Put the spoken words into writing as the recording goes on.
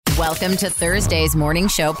Welcome to Thursday's Morning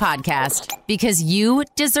Show podcast, because you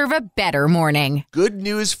deserve a better morning. Good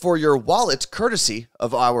news for your wallet, courtesy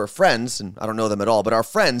of our friends, and I don't know them at all, but our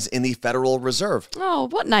friends in the Federal Reserve. Oh,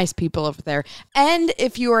 what nice people over there. And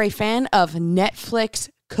if you are a fan of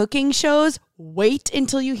Netflix cooking shows, wait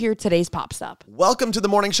until you hear today's Pops Up. Welcome to the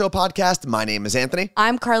Morning Show podcast. My name is Anthony.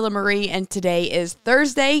 I'm Carla Marie, and today is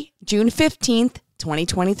Thursday, June 15th,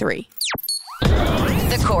 2023.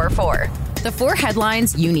 The Core Four. The four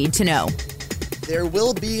headlines you need to know. There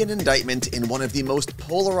will be an indictment in one of the most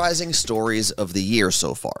polarizing stories of the year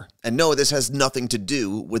so far. And no, this has nothing to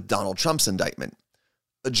do with Donald Trump's indictment.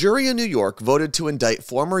 A jury in New York voted to indict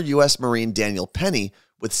former U.S. Marine Daniel Penny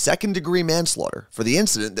with second-degree manslaughter for the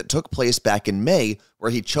incident that took place back in May, where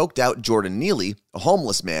he choked out Jordan Neely, a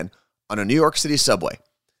homeless man, on a New York City subway.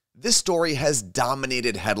 This story has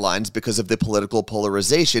dominated headlines because of the political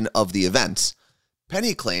polarization of the events.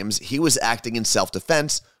 Penny claims he was acting in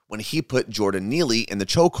self-defense when he put Jordan Neely in the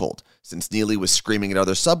chokehold, since Neely was screaming at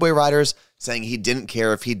other subway riders, saying he didn't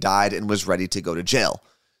care if he died and was ready to go to jail.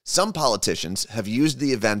 Some politicians have used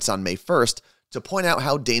the events on May 1st to point out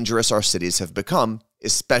how dangerous our cities have become,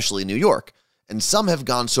 especially New York, and some have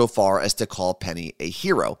gone so far as to call Penny a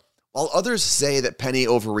hero, while others say that Penny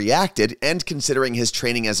overreacted and, considering his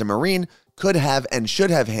training as a Marine, could have and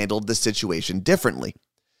should have handled the situation differently.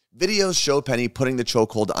 Videos show Penny putting the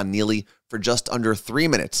chokehold on Neely for just under 3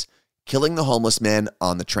 minutes, killing the homeless man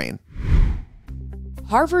on the train.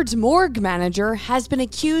 Harvard's morgue manager has been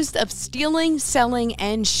accused of stealing, selling,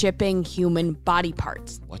 and shipping human body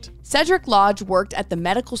parts. What? Cedric Lodge worked at the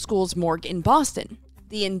medical school's morgue in Boston.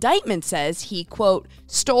 The indictment says he, quote,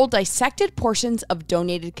 stole dissected portions of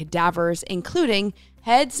donated cadavers, including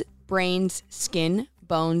heads, brains, skin,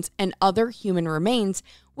 bones, and other human remains,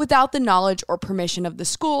 without the knowledge or permission of the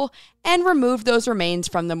school, and removed those remains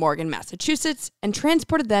from the morgue in Massachusetts and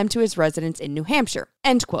transported them to his residence in New Hampshire,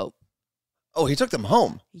 end quote. Oh, he took them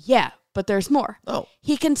home. Yeah, but there's more. Oh.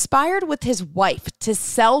 He conspired with his wife to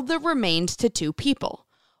sell the remains to two people.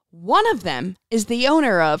 One of them is the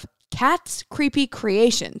owner of Cat's Creepy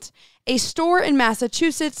Creations, a store in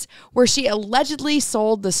Massachusetts where she allegedly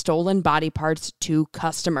sold the stolen body parts to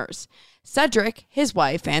customers. Cedric, his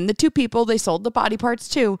wife, and the two people they sold the body parts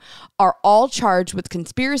to are all charged with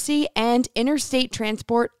conspiracy and interstate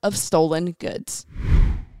transport of stolen goods.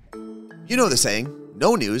 You know the saying,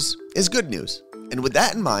 no news is good news. And with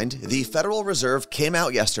that in mind, the Federal Reserve came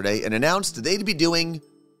out yesterday and announced they'd be doing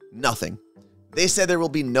nothing. They said there will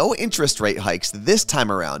be no interest rate hikes this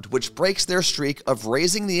time around, which breaks their streak of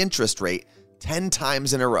raising the interest rate 10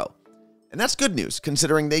 times in a row. And that's good news,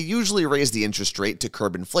 considering they usually raise the interest rate to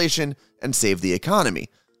curb inflation and save the economy.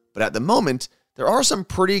 But at the moment, there are some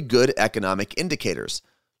pretty good economic indicators.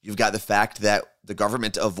 You've got the fact that the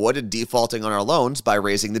government avoided defaulting on our loans by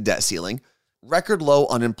raising the debt ceiling, record low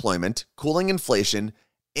unemployment, cooling inflation,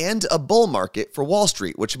 and a bull market for Wall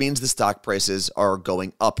Street, which means the stock prices are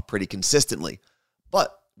going up pretty consistently.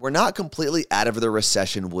 But we're not completely out of the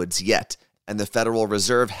recession woods yet, and the Federal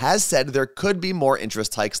Reserve has said there could be more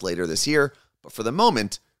interest hikes later this year, but for the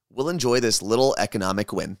moment, we'll enjoy this little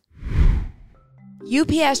economic win.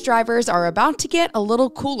 UPS drivers are about to get a little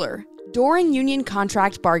cooler. During union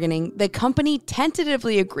contract bargaining, the company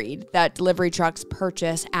tentatively agreed that delivery trucks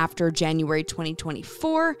purchased after January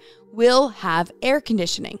 2024 will have air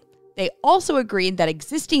conditioning. They also agreed that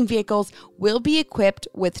existing vehicles will be equipped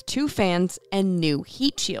with 2 fans and new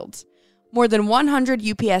heat shields. More than 100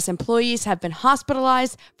 UPS employees have been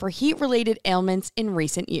hospitalized for heat-related ailments in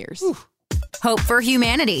recent years. Whew. Hope for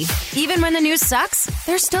humanity. Even when the news sucks,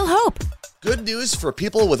 there's still hope. Good news for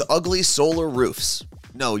people with ugly solar roofs.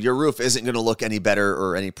 No, your roof isn't going to look any better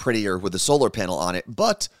or any prettier with a solar panel on it,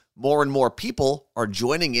 but more and more people are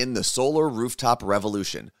joining in the solar rooftop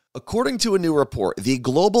revolution. According to a new report, the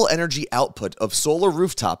global energy output of solar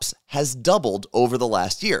rooftops has doubled over the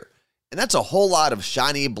last year. And that's a whole lot of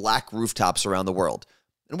shiny black rooftops around the world.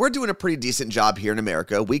 And we're doing a pretty decent job here in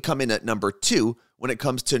America. We come in at number 2 when it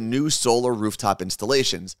comes to new solar rooftop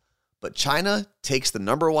installations. But China takes the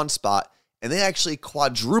number 1 spot, and they actually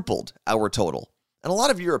quadrupled our total. And a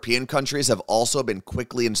lot of European countries have also been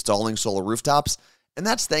quickly installing solar rooftops, and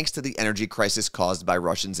that's thanks to the energy crisis caused by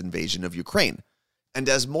Russia's invasion of Ukraine. And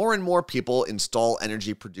as more and more people install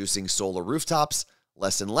energy-producing solar rooftops,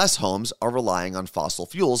 less and less homes are relying on fossil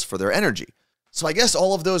fuels for their energy. So I guess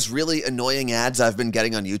all of those really annoying ads I've been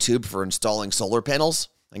getting on YouTube for installing solar panels,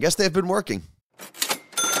 I guess they've been working.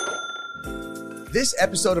 This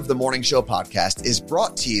episode of the Morning Show podcast is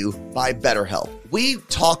brought to you by BetterHelp. We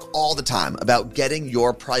talk all the time about getting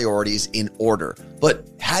your priorities in order,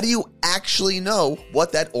 but how do you actually know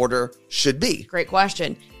what that order should be? Great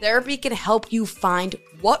question. Therapy can help you find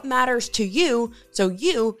what matters to you so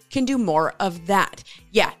you can do more of that.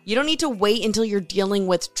 Yeah, you don't need to wait until you're dealing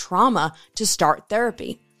with trauma to start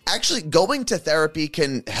therapy. Actually, going to therapy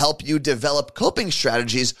can help you develop coping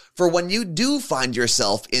strategies for when you do find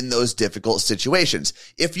yourself in those difficult situations.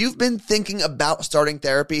 If you've been thinking about starting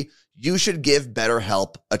therapy, you should give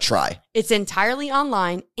BetterHelp a try. It's entirely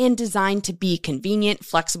online and designed to be convenient,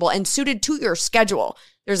 flexible, and suited to your schedule.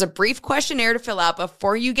 There's a brief questionnaire to fill out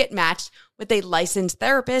before you get matched with a licensed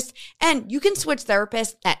therapist, and you can switch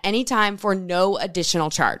therapists at any time for no additional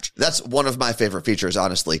charge. That's one of my favorite features,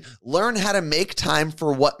 honestly. Learn how to make time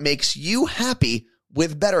for what makes you happy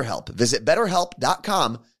with BetterHelp. Visit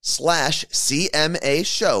BetterHelp.com/CMA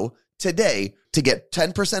show today to get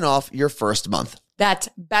 10% off your first month. That's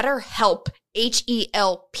BetterHelp,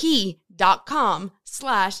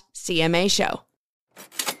 HELP.com/CMA show.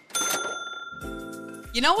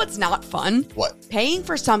 You know what's not fun? What? Paying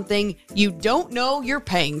for something you don't know you're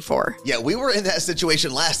paying for. Yeah, we were in that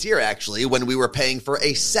situation last year, actually, when we were paying for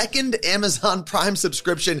a second Amazon Prime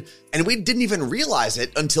subscription, and we didn't even realize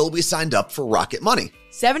it until we signed up for Rocket Money.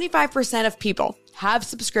 75% of people have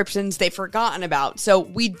subscriptions they've forgotten about, so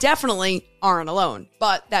we definitely aren't alone.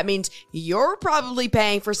 But that means you're probably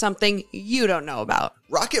paying for something you don't know about.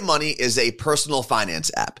 Rocket Money is a personal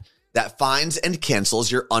finance app that finds and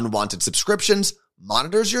cancels your unwanted subscriptions,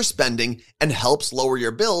 monitors your spending, and helps lower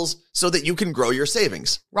your bills so that you can grow your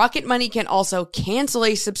savings. Rocket Money can also cancel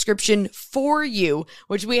a subscription for you,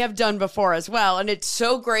 which we have done before as well, and it's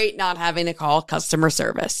so great not having to call customer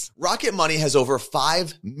service. Rocket Money has over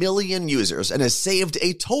 5 million users and has saved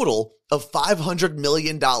a total of $500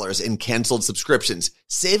 million in canceled subscriptions,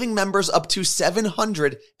 saving members up to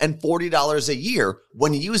 $740 a year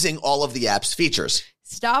when using all of the app's features.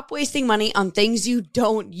 Stop wasting money on things you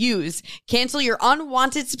don't use. Cancel your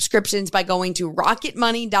unwanted subscriptions by going to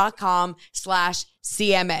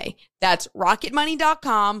rocketmoney.com/CMA. That's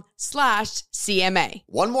rocketmoney.com/CMA.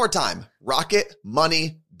 One more time,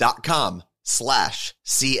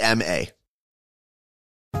 rocketmoney.com/CMA.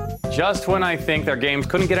 Just when I think their games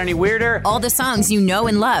couldn't get any weirder. All the songs you know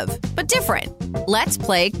and love, but different. Let's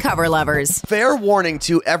play Cover Lovers. Fair warning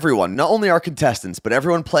to everyone, not only our contestants, but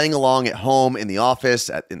everyone playing along at home, in the office,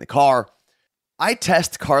 in the car. I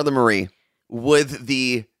test Carla Marie with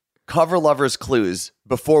the Cover Lovers clues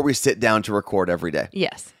before we sit down to record every day.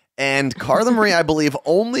 Yes. And Carla Marie, I believe,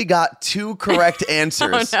 only got 2 correct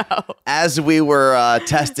answers as we were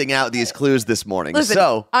testing out these clues this morning. Listen,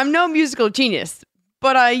 so I'm no musical genius,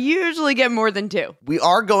 but I usually get more than 2. We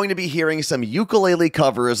are going to be hearing some ukulele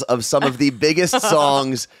covers of some of the biggest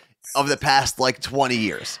songs of the past, 20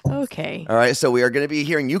 years. Okay. All right, so we are going to be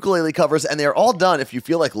hearing ukulele covers, and they're all done. If you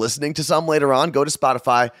feel like listening to some later on, go to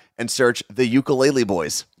Spotify and search the Ukulele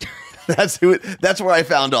Boys. That's where I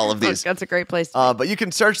found all of these. That's a great place. But you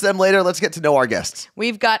can search them later. Let's get to know our guests.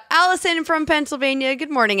 We've got Allison from Pennsylvania. Good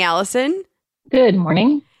morning, Allison. Good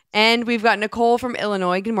morning. And we've got Nicole from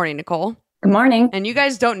Illinois. Good morning, Nicole. Good morning. And you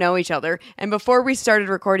guys don't know each other. And before we started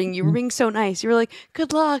recording, you were being so nice. You were like,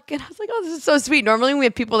 good luck. And I was like, oh, this is so sweet. Normally when we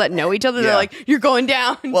have people that know each other, they're like, you're going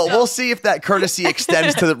down. Well, we'll see if that courtesy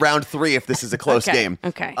extends to the round 3 if this is a close game.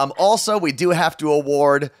 Okay. Also, we do have to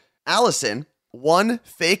award Allison 1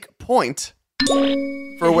 fake point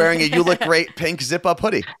for wearing a You Look Great pink zip-up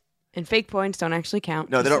hoodie. And fake points don't actually count.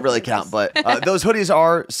 No, they don't really count. But some of those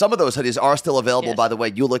hoodies are still available, by the way,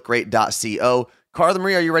 youlookgreat.co. Carla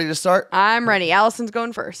Marie, are you ready to start? I'm ready. Allison's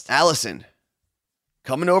going first. Allison,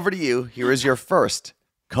 coming over to you. Here is your first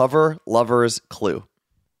Cover Lovers clue.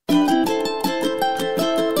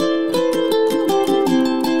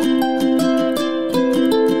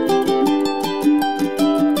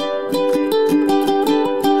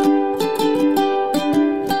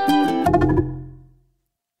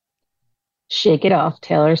 Shake It Off,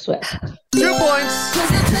 Taylor Swift. 2 points.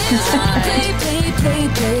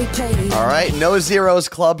 All right, no zeros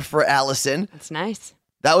club for Allison. That's nice.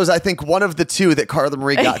 That was, I think, one of the 2 that Carla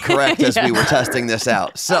Marie got correct as we were testing this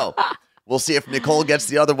out. So we'll see if Nicole gets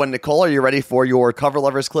the other one. Nicole, are you ready for your Cover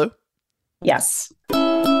Lovers clue? Yes.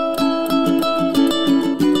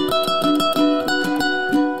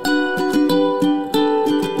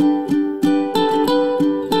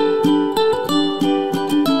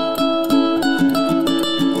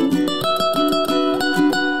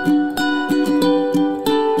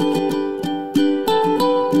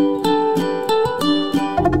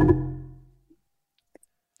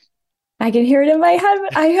 I can hear it in my head,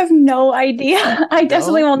 but I have no idea. I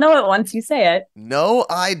definitely will know it once you say it. No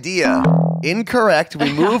idea. Incorrect.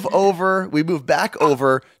 We move back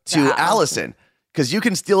over to Allison. because you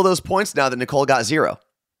can steal those points now that Nicole got 0.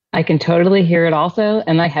 I can totally hear it also,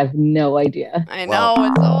 and I have no idea. I know,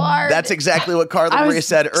 it's so hard. That's exactly what Carla I Marie was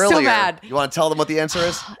said earlier. so mad. You want to tell them what the answer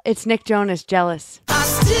is? It's Nick Jonas, Jealous.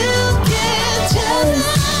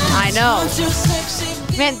 I know.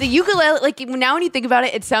 Man, the ukulele, like now when you think about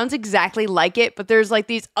it, it sounds exactly like it, but there's like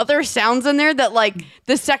these other sounds in there that like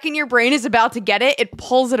the second your brain is about to get it, it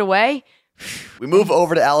pulls it away. We move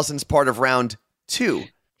over to Allison's part of round 2.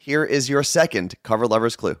 Here is your second Cover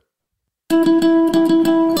Lovers clue.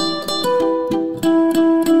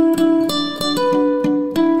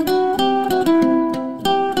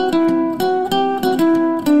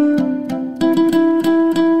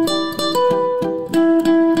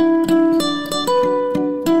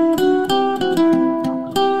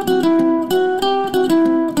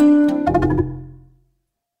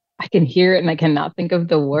 I can hear it and I cannot think of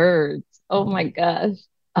the words. Oh my gosh.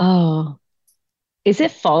 Oh, is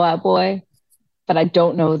it Fall Out Boy? But I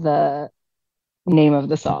don't know the name of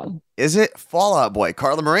the song. Is it Fall Out Boy?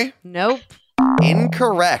 Carla Marie? Nope.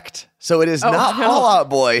 Incorrect. So it is not no. Fall Out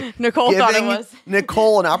Boy. Nicole thought it giving was.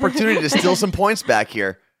 Nicole an opportunity to steal some points back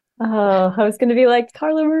here. Oh, I was going to be like,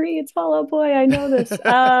 Carla Marie, it's Fall Out Boy. I know this.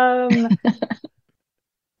 I'm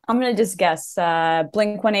going to just guess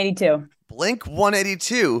Blink 182. Blink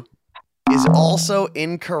 182 is also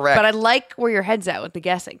incorrect. But I like where your head's at with the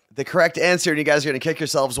guessing. The correct answer, and you guys are going to kick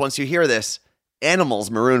yourselves once you hear this, Animals,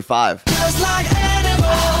 Maroon 5.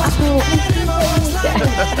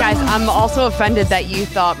 Guys, I'm also offended that you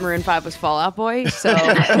thought Maroon 5 was Fall Out Boy, so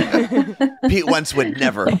Pete Wentz would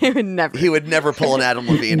never. never. He would never pull an Adam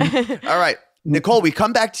Levine. All right. Nicole, we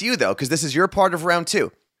come back to you, though, because this is your part of round 2.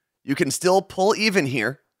 You can still pull even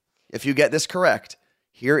here if you get this correct.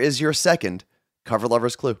 Here is your second Cover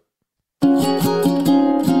Lovers clue.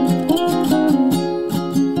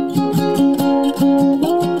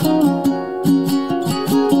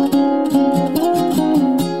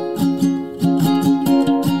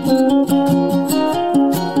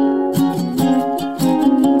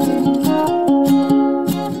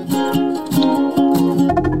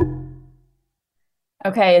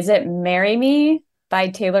 Okay, is it Marry Me by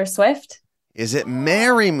Taylor Swift? Is it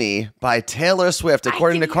Marry Me by Taylor Swift?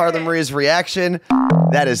 According to Carla Marie's reaction,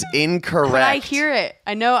 that is incorrect. But I hear it.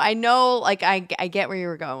 I know, like, I get where you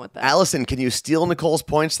were going with that. Allison, can you steal Nicole's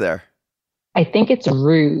points there? I think it's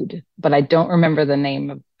Rude, but I don't remember the name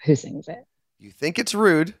of who sings it. You think it's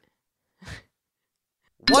Rude.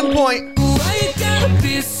 1 point.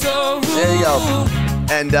 There you go.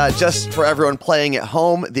 And just for everyone playing at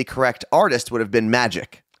home, the correct artist would have been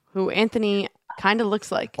Magic. Who Anthony kind of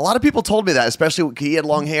looks like. A lot of people told me that, especially he had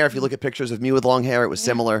long hair. If you look at pictures of me with long hair, it was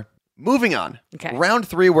similar. Moving on. Okay. Round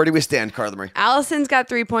 3, where do we stand, Carla Marie? Allison's got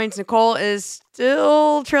 3 points. Nicole is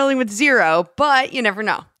still trailing with 0, but you never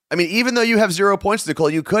know. I mean, even though you have 0 points, Nicole,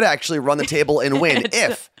 you could actually run the table and win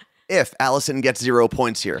if Allison gets 0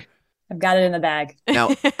 points here. I've got it in the bag.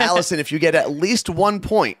 Now, Allison, if you get at least 1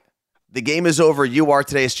 point, the game is over. You are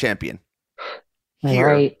today's champion. Here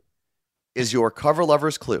All right. is your Cover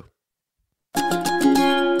Lovers clue.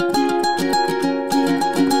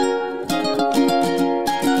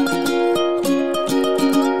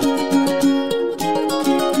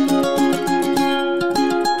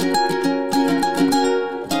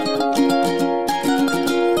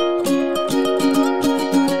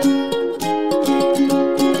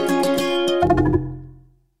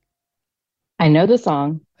 I know the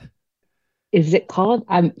song. Is it called?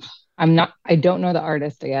 I don't know the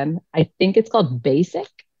artist again. I think it's called Basic.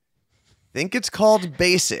 Think it's called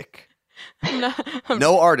Basic.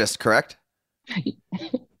 No artist, correct?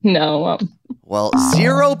 No. Well,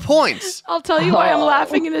 0 points. I'll tell you why I'm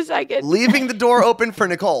laughing in a second. Leaving the door open for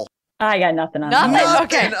Nicole. I got nothing on Nothing? that.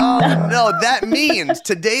 Okay. Oh, no, that means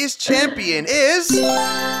today's champion is...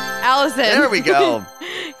 Allison. There we go.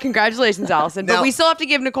 Congratulations, Allison. But Now- we still have to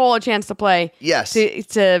give Nicole a chance to play. Yes.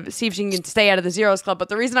 To see if she can stay out of the Zeros Club. But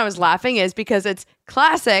the reason I was laughing is because it's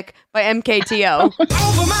Classic by MKTO. And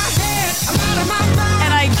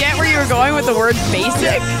I get where you were going with the word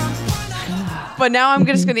basic. But now I'm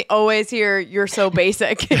just going to always hear "You're So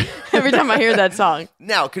Basic" every time I hear that song.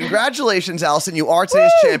 Now, congratulations, Allison. You are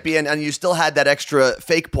today's champion, and you still had that extra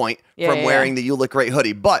fake point from wearing the You Look Great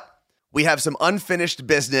hoodie. But we have some unfinished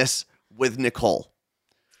business with Nicole.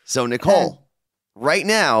 So, Nicole, right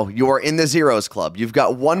now, you are in the Zeros Club. You've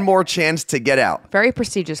got one more chance to get out. Very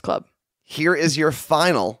prestigious club. Here is your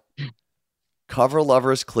final Cover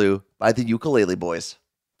Lovers clue by the Ukulele Boys.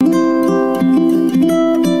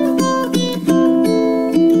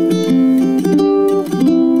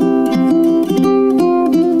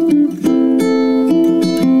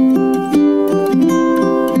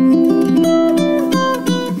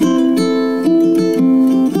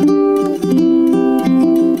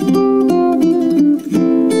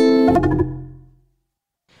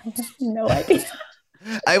 no idea.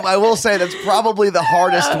 I will say that's probably the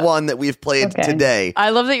hardest one that we've played today. I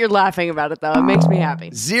love that you're laughing about it, though. It makes me happy.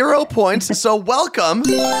 0 points. So welcome to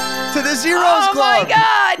the Zeros Club. Oh, my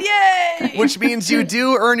God. Yay. Which means you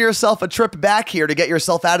do earn yourself a trip back here to get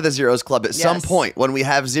yourself out of the Zeros Club at some point when we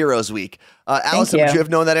have Zeros Week. Allison, would you have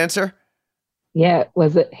known that answer? Yeah.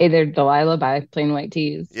 Was it Hey There, Delilah by Plain White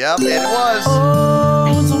Tees? Yep, and it was.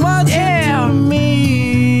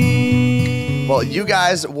 Well, you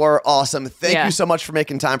guys were awesome. Thank you so much for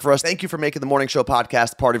making time for us. Thank you for making the Morning Show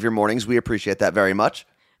podcast part of your mornings. We appreciate that very much.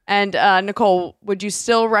 And Nicole, would you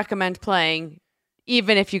still recommend playing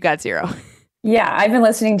even if you got 0? Yeah, I've been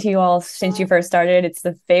listening to you all since you first started. It's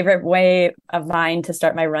the favorite way of mine to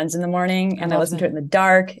start my runs in the morning. And I listen to it in the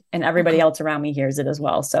dark, and everybody else around me hears it as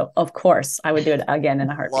well. So, of course, I would do it again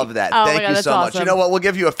in a heartbeat. Love that. Thank you so much. You know what? We'll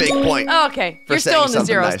give you a fake point. Okay. You're still in the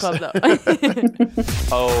Zeros Club, though.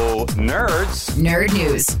 Oh, nerds. Nerd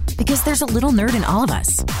news. Because there's a little nerd in all of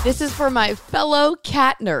us. This is for my fellow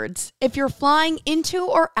cat nerds. If you're flying into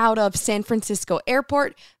or out of San Francisco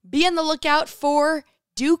Airport, be on the lookout for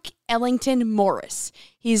Duke Ellington Morris.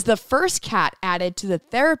 He's the first cat added to the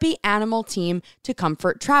therapy animal team to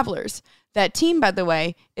comfort travelers. That team, by the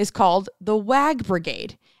way, is called the WAG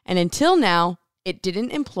Brigade, and until now, it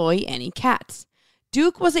didn't employ any cats.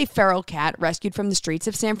 Duke was a feral cat rescued from the streets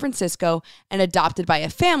of San Francisco and adopted by a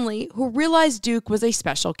family who realized Duke was a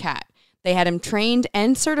special cat. They had him trained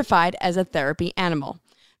and certified as a therapy animal.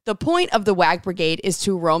 The point of the WAG Brigade is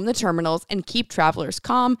to roam the terminals and keep travelers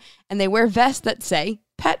calm, and they wear vests that say,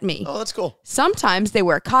 "Pet me." Oh, that's cool. Sometimes they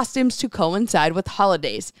wear costumes to coincide with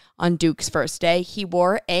holidays. On Duke's first day, he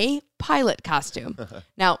wore a pilot costume.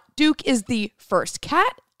 Now, Duke is the first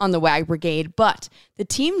cat on the WAG Brigade, but the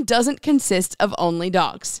team doesn't consist of only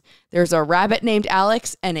dogs. There's a rabbit named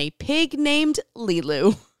Alex and a pig named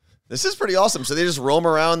Lilu. This is pretty awesome. So they just roam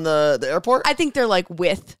around the airport? I think they're like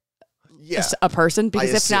with a person,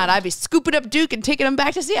 because if not, I'd be scooping up Duke and taking him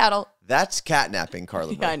back to Seattle. That's catnapping,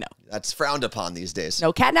 Carla. Yeah, I know. That's frowned upon these days.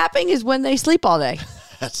 No, catnapping is when they sleep all day.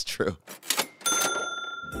 That's true.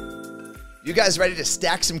 You guys ready to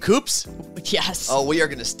stack some coops? Yes. Oh, we are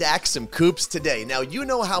going to stack some coops today. Now, you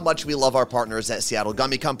know how much we love our partners at Seattle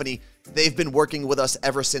Gummy Company. They've been working with us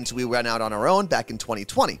ever since we went out on our own back in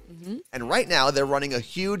 2020. And right now, they're running a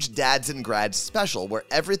huge Dads and Grads special where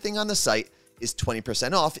everything on the site is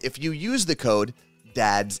 20% off if you use the code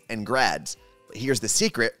Dads and Grads. But here's the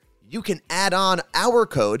secret. You can add on our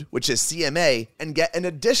code, which is CMA, and get an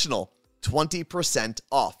additional 20%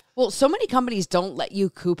 off. Well, so many companies don't let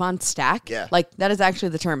you coupon stack. Yeah. Like, that is actually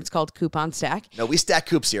the term. It's called coupon stack. No, we stack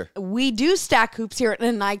coops here. We do stack coops here,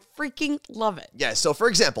 and I freaking love it. Yeah, so for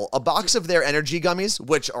example, a box of their energy gummies,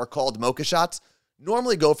 which are called Mocha Shots,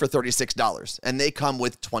 normally go for $36, and they come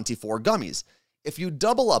with 24 gummies. If you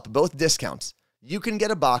double up both discounts, you can get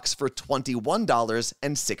a box for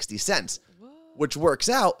 $21.60, which works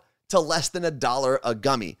out to less than $1 a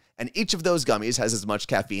gummy. And each of those gummies has as much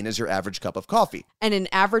caffeine as your average cup of coffee. And an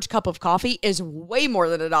average cup of coffee is way more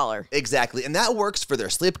than $1. Exactly. And that works for their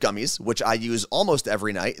sleep gummies, which I use almost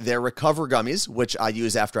every night. Their recover gummies, which I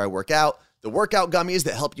use after I work out. The workout gummies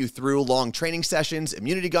that help you through long training sessions.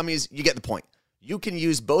 Immunity gummies, you get the point. You can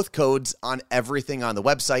use both codes on everything on the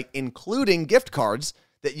website, including gift cards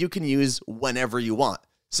that you can use whenever you want.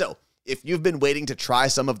 So if you've been waiting to try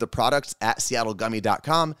some of the products at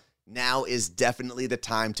seattlegummy.com, now is definitely the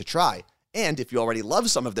time to try. And if you already love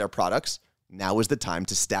some of their products, now is the time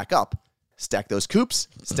to stack up. Stack those coops,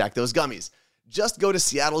 stack those gummies. Just go to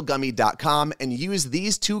seattlegummy.com and use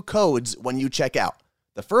these two codes when you check out.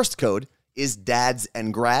 The first code is Dads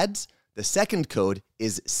and Grads. The second code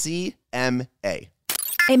is CMA.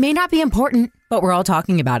 It may not be important, but we're all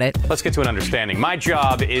talking about it. Let's get to an understanding. My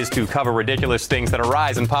job is to cover ridiculous things that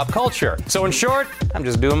arise in pop culture. So in short, I'm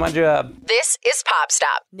just doing my job. This is Pop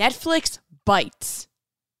Stop. Netflix Bites.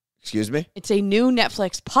 Excuse me? It's a new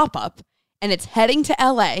Netflix pop-up, and it's heading to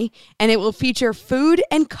LA, and it will feature food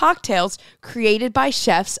and cocktails created by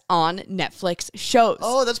chefs on Netflix shows.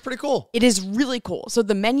 Oh, that's pretty cool. It is really cool. So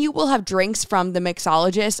the menu will have drinks from the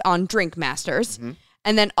mixologists on Drink Masters.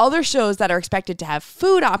 And then other shows that are expected to have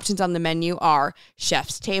food options on the menu are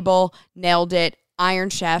Chef's Table, Nailed It, Iron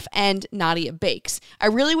Chef, and Nadia Bakes. I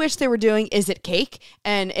really wish they were doing Is It Cake?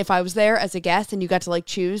 And if I was there as a guest and you got to like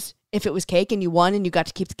choose if it was cake and you won and you got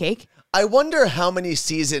to keep the cake. I wonder how many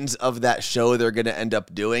seasons of that show they're going to end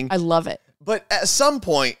up doing. I love it. But at some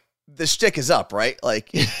point, the shtick is up, right? Like,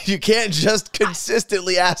 you can't just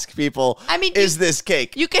consistently ask people, I mean, is this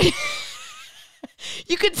cake? You can...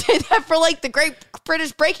 You could say that for like the Great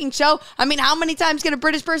British Baking Show. I mean, how many times can a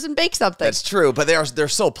British person bake something? That's true, but they're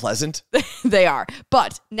so pleasant. They are.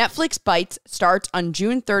 But Netflix Bites starts on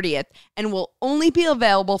June 30th and will only be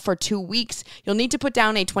available for 2 weeks. You'll need to put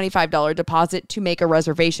down a $25 deposit to make a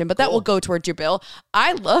reservation, but that will go towards your bill.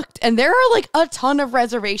 I looked and there are like a ton of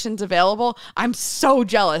reservations available. I'm so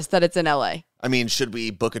jealous that it's in LA. I mean, should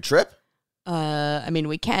we book a trip? I mean,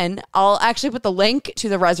 we can. I'll actually put the link to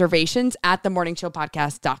the reservations at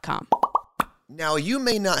themorningshowpodcast.com. Now, you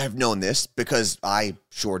may not have known this because I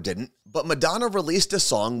sure didn't, but Madonna released a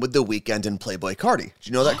song with The Weeknd and Playboi Carti. Did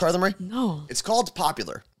you know that, Carla Marie? No. It's called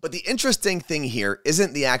Popular. But the interesting thing here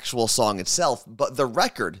isn't the actual song itself, but the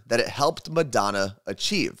record that it helped Madonna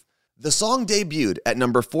achieve. The song debuted at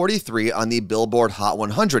number 43 on the Billboard Hot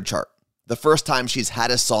 100 chart, the first time she's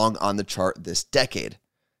had a song on the chart this decade.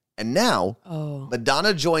 And now,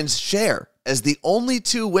 Madonna joins Cher as the only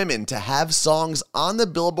two women to have songs on the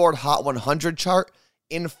Billboard Hot 100 chart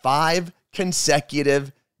in 5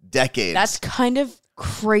 consecutive decades. That's kind of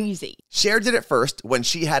crazy. Cher did it first when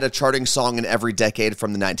she had a charting song in every decade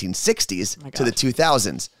from the 1960s to the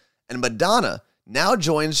 2000s. And Madonna now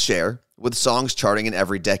joins Cher with songs charting in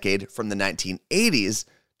every decade from the 1980s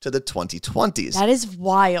to the 2020s. That is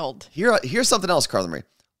wild. Here's something else, Carla Marie.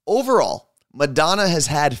 Overall, Madonna has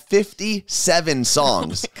had 57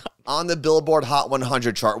 songs on the Billboard Hot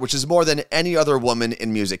 100 chart, which is more than any other woman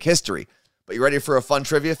in music history. But you ready for a fun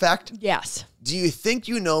trivia fact? Yes. Do you think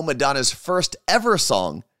you know Madonna's first ever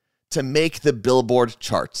song to make the Billboard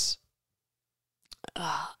charts?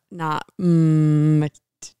 Not like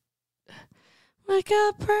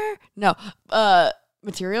a prayer. No.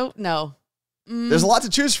 Material? No. There's a lot to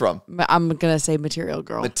choose from. I'm going to say Material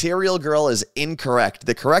Girl. Material Girl is incorrect.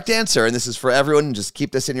 The correct answer, and this is for everyone, just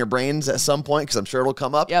keep this in your brains at some point because I'm sure it'll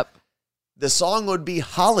come up. Yep. The song would be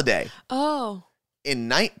Holiday. Oh. In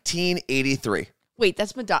 1983. Wait,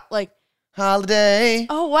 that's Madonna. Like, Holiday.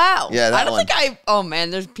 oh, wow. Yeah, that one. Oh, man,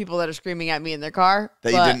 there's people that are screaming at me in their car.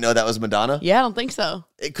 That you didn't know that was Madonna? Yeah, I don't think so.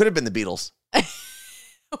 It could have been the Beatles.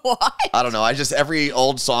 What? I don't know. Every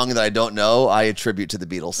old song that I don't know, I attribute to the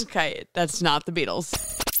Beatles. Okay, that's not the Beatles.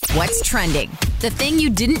 What's trending? The thing you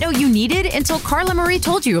didn't know you needed until Carla Marie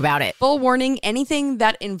told you about it. Full warning, anything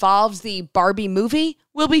that involves the Barbie movie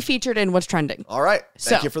will be featured in What's Trending. All right.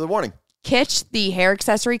 Thank you for the warning. Kitsch, the hair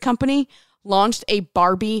accessory company, launched a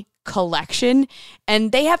Barbie collection,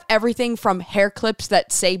 and they have everything from hair clips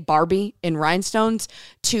that say Barbie in rhinestones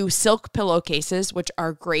to silk pillowcases, which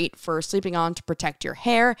are great for sleeping on to protect your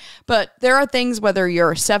hair. But there are things, whether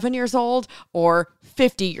you're 7 years old or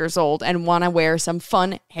 50 years old and want to wear some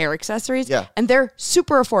fun hair accessories, and they're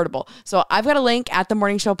super affordable. So I've got a link at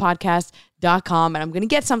themorningshowpodcast.com, and I'm going to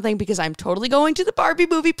get something because I'm totally going to the Barbie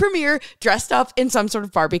movie premiere dressed up in some sort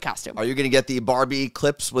of Barbie costume. Are you going to get the Barbie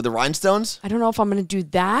clips with the rhinestones? I don't know if I'm going to do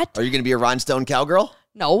that. Are you going to be a rhinestone cowgirl?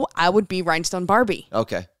 No, I would be Rhinestone Barbie.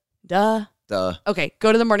 Okay. Duh. Okay,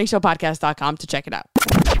 go to themorningshowpodcast.com to check it out.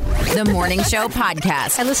 The Morning Show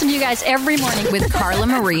Podcast. I listen to you guys every morning. With Carla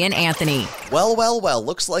Marie and Anthony. Well.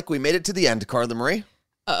 Looks like we made it to the end, Carla Marie.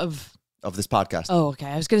 Of this podcast. Oh, okay.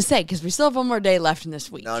 I was going to say, because we still have one more day left in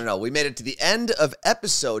this week. No. We made it to the end of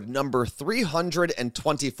episode number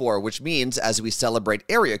 324, which means as we celebrate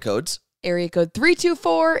area codes. Area code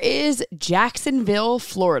 324 is Jacksonville,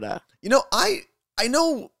 Florida. You know, I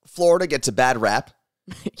know Florida gets a bad rap.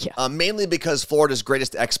 Yeah. Mainly because Florida's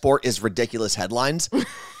greatest export is ridiculous headlines.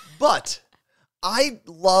 But I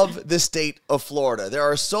love the state of Florida. There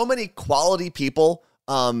are so many quality people,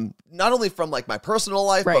 not only from like my personal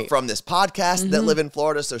life, but from this podcast that live in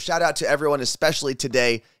Florida. So shout out to everyone, especially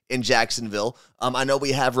today in Jacksonville. I know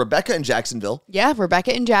we have Rebecca in Jacksonville. Yeah,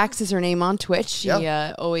 Rebecca and Jax is her name on Twitch. She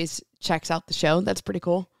always checks out the show. That's pretty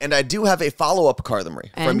cool. And I do have a follow-up, Carla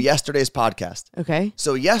Marie, from yesterday's podcast. Okay.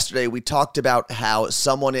 So yesterday we talked about how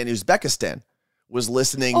someone in Uzbekistan was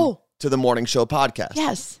listening to the Morning Show podcast.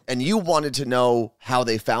 Yes. And you wanted to know how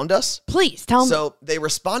they found us. Please, tell me. So they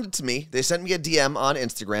responded to me. They sent me a DM on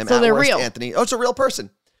Instagram. So they're real. Anthony. Oh, it's a real person.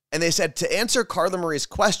 And they said, to answer Carla Marie's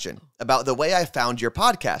question about the way I found your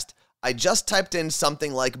podcast, I just typed in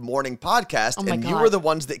something like morning podcast, and you were the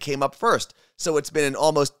ones that came up first. So it's been an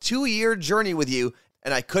almost 2-year journey with you,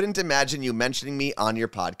 and I couldn't imagine you mentioning me on your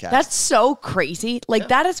podcast. That's so crazy. Like,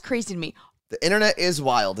 that is crazy to me. The internet is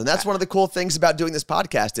wild, and that's one of the cool things about doing this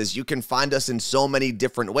podcast is you can find us in so many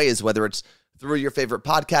different ways, whether it's through your favorite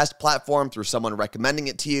podcast platform, through someone recommending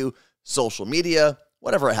it to you, social media,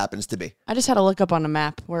 whatever it happens to be. I just had to look up on a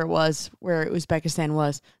map where Uzbekistan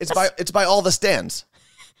was. It's by all the stands.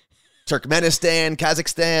 Turkmenistan,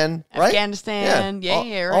 Kazakhstan, right? Afghanistan.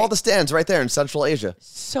 Yeah, right. All the stands right there in Central Asia.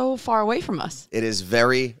 So far away from us. It is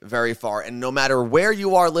very, very far. And no matter where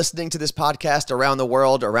you are listening to this podcast around the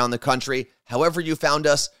world, around the country, however you found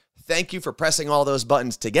us, thank you for pressing all those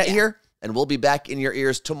buttons to get here. And we'll be back in your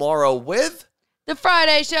ears tomorrow with The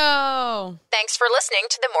Friday Show. Thanks for listening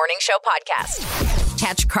to the Morning Show podcast.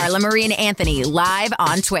 Catch Carla Marie and Anthony live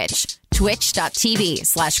on Twitch.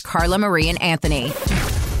 Twitch.tv/Carla Marie and Anthony.